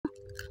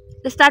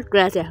start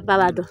kura ase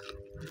baba to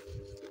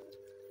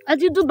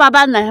aji tu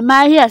baba na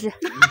ma hi ase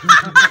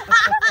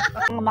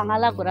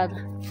mangala kura to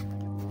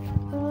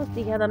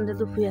tiga dam de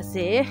tu hui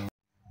ase.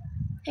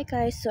 Hey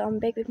guys, so I'm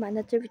back with my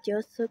another video.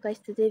 So guys,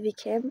 today we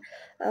came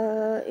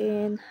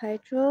in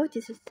Hydro.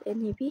 This is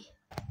NEB.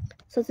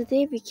 So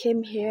today we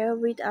came here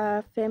with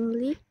our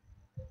family,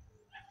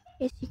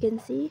 as you can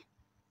see.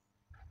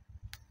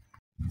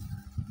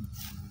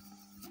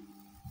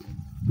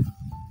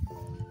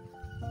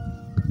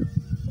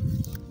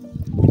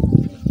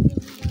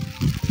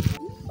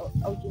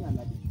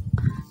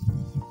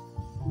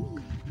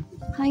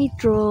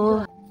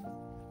 Hydro.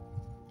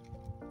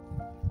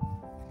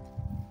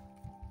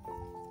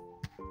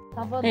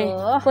 Hey,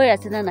 poi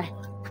ase na nai.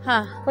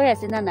 Ha, poi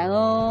ase na nai.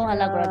 Oh,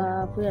 ala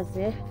kura. Poi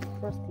ase.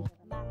 First.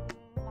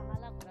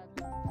 Mangala kura.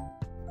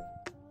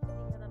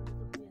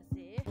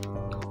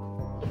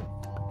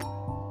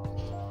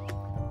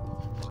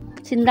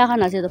 Sinda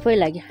khana ase to poi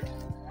lagi.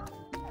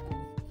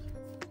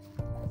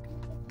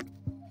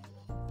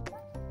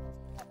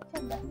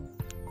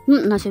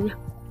 Na sebi.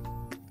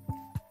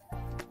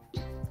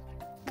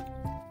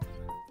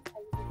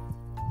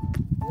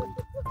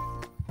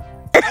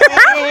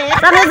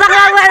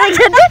 Sama-sama lagi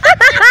gitu.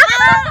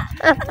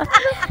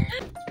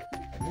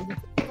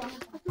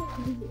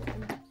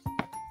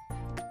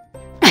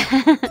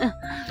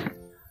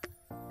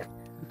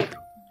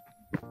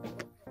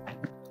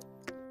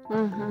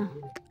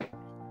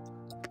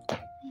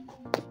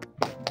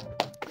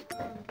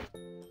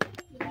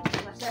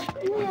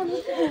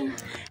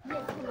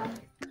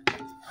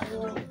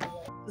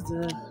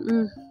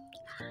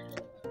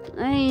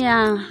 Iya.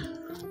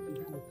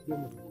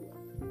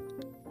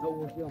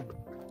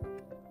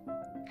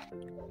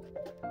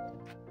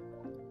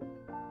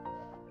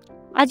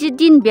 Aji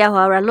din biar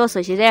hua orang los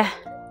aja deh.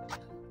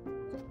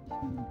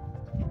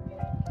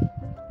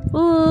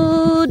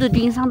 Tu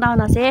din sang tahu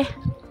nasi.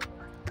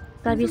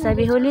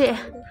 Sabi holi.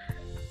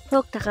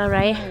 Hok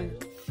takarai.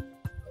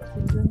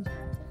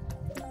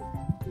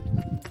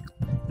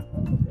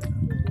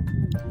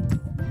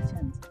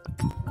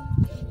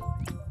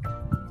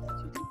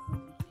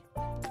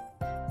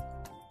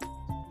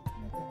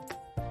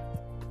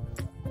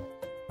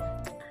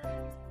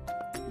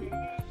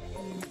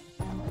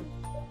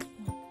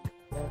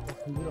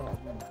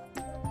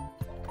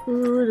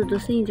 Duduk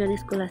sini jadi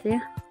sekolah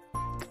saya.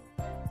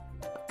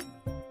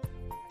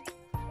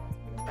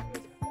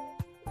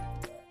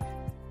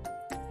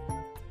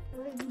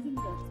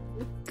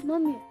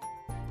 Mami.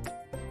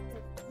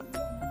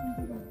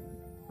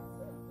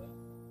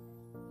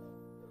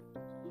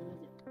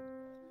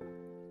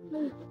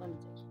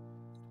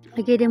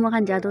 Lagi dia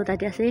makan jatuh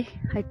tadi sih,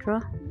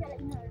 Hydro.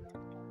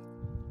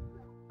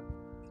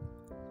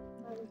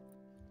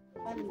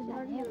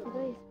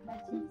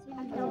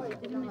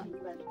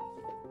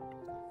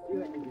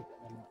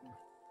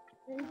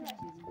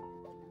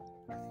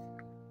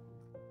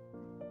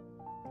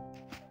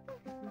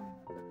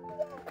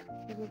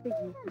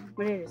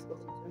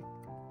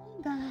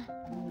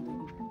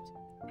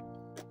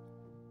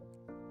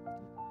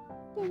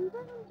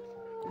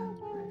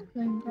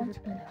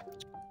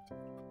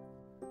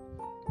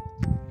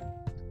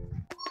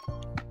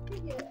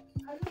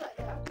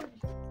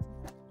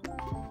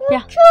 Ya.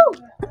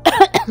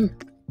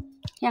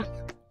 Ya.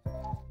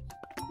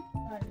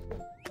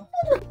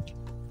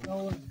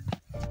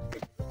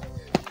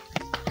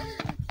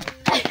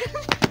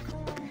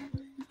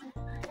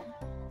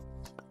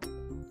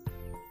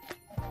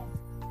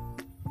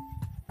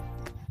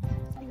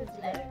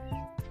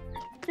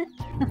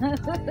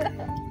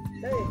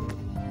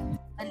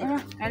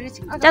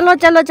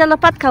 Chalo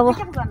pat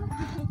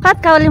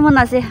खाओ लिमन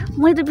आसे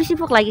मुई तो बेसी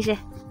भोक लागिसे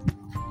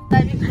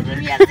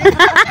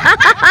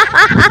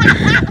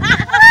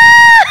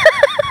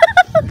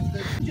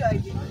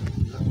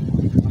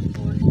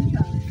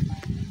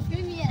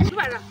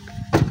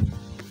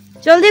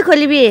जल्दी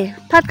खोलिबी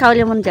भात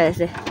खाओले मन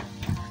जायसे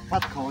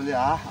भात खाओले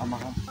आ आमा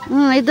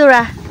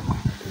इदुरा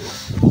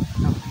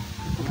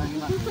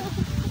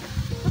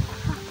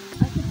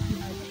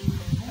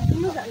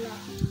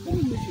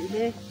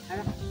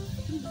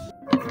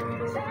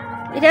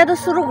Ini tuh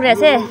suruh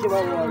grese.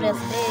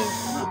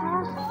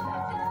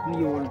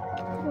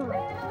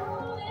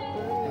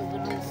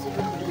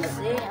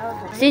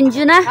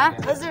 Sinjuna?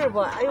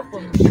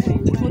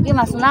 Mungkin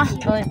masukna.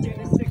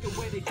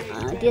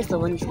 Dia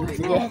sobat di sini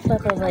saja.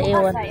 Apa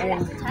ewan.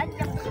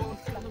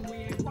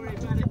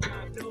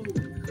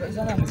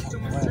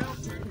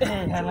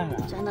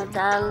 Chana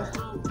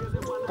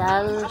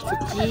dal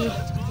suci.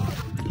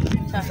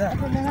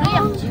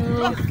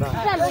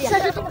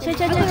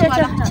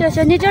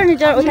 저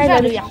니절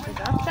오타이로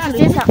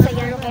제사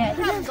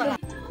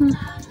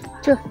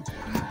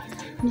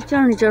저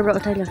니절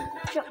오타이로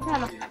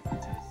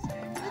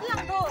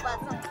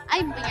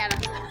아이 뭐야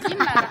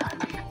임마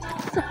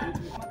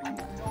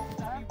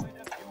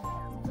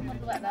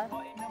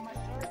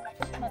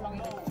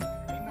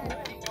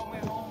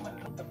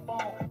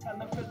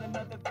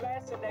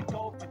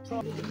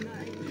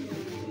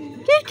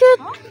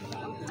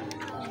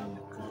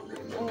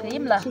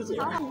Im lah.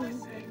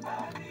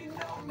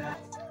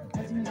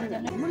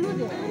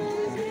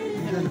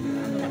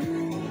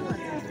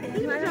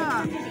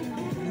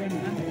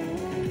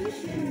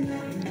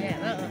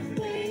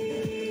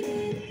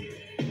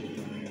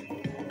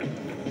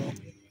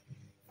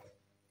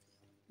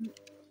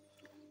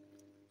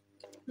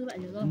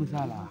 Không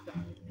sao là.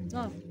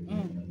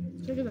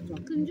 저기 봐,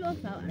 큰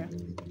조합 알아.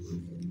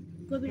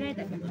 코피라이트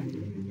그거.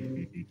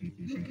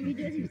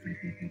 비디오에서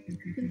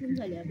큰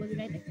풍선이야,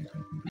 코피라이트 그거.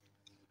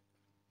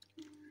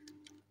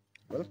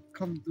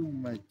 Welcome to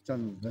my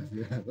channel.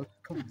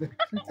 Welcome back.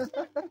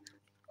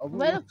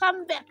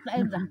 Welcome back,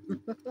 아이가.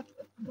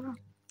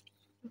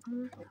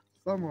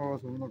 Sama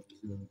sama nak.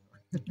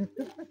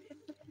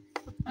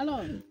 Alo,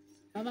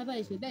 Baba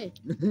tayo si Day.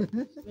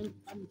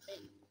 Welcome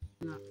back.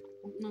 Na,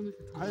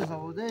 Hi,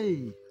 how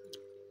day?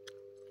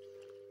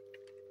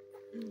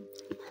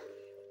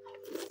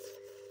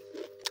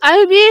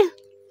 Albi,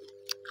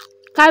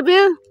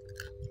 Kabil,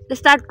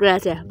 start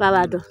class ya,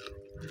 Baba tu.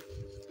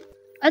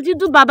 Aji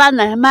tu Baba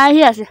na,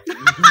 mahir sih.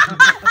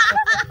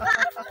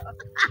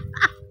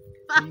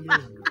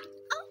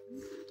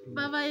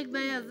 Baba एक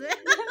नया से,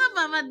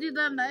 Baba di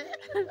sana.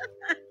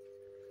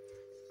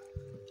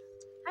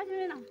 Aji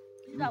ni na,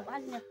 jauh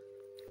aji ni.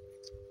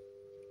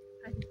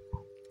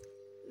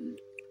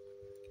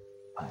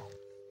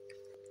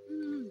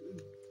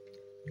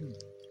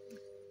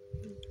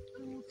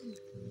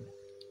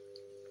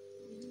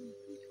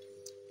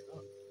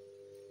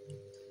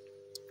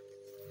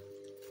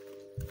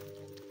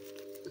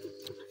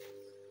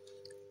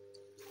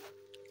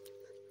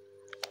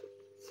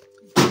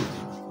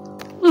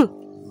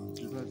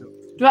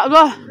 Dạ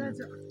rồi.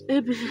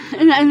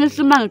 Em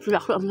xin mang chủ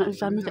đặc lượng này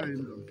sao mới vậy?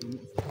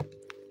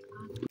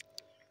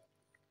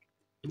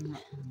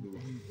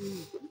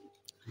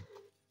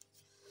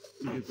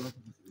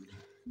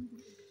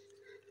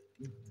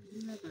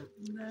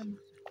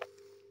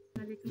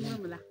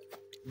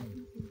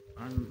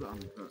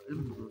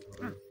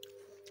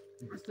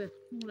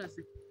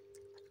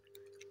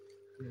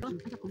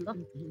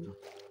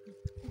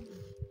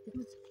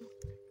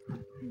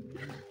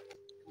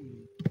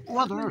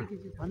 Water.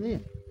 Ani.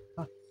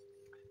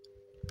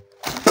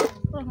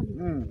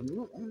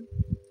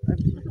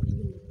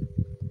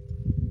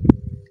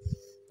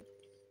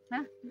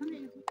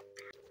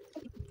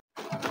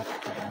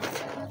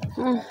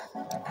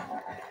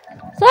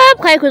 Sắp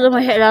khai của tôi mà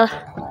hệ rồi.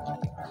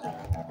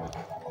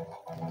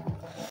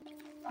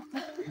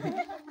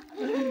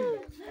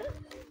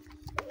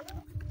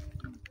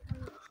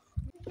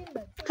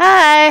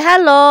 Hi,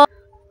 hello.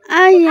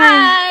 Ai da.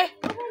 Hi.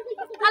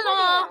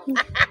 Hello.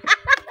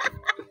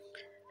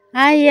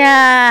 Ai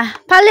da.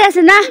 빨리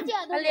하시나?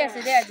 빨리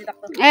하시래야지,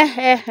 닥터.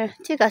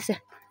 찍었어.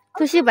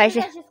 2시 반시.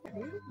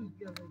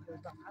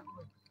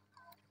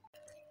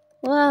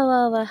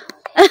 와.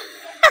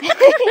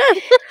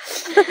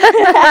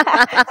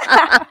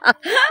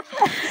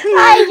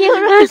 Ay,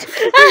 yavrum.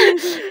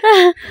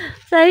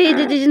 Saya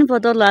izin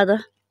fotoğrafladı.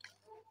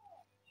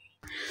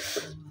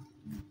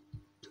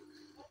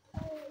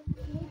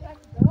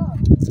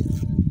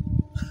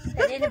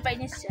 Ini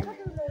painis.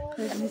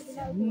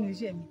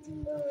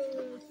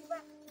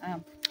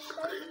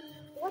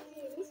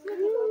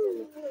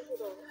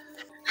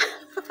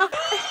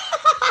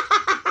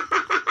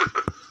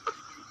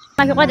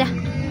 Masuk aja.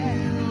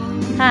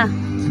 Ha.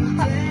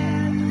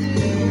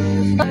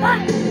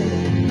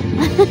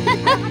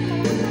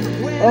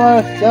 Ya.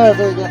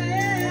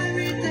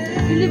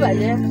 Ini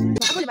banyak.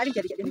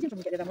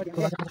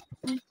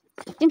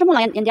 Ini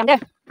semua yang jam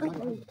deh.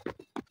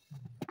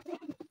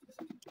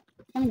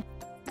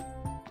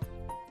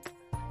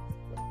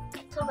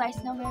 So guys,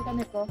 now we're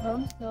gonna go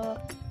home. So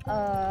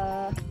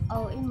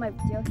I'll end my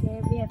video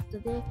here.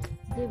 Today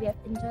we have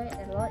enjoyed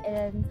it a lot,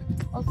 and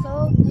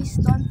also please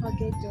don't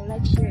forget to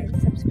like, share,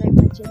 and subscribe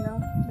my channel.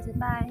 So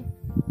bye.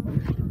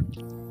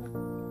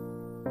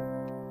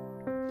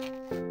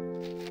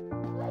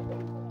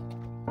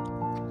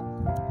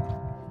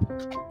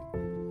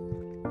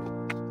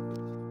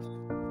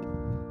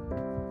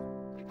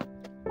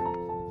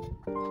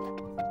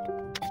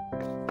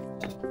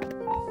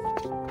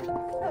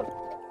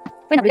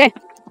 Quên nào đi đây.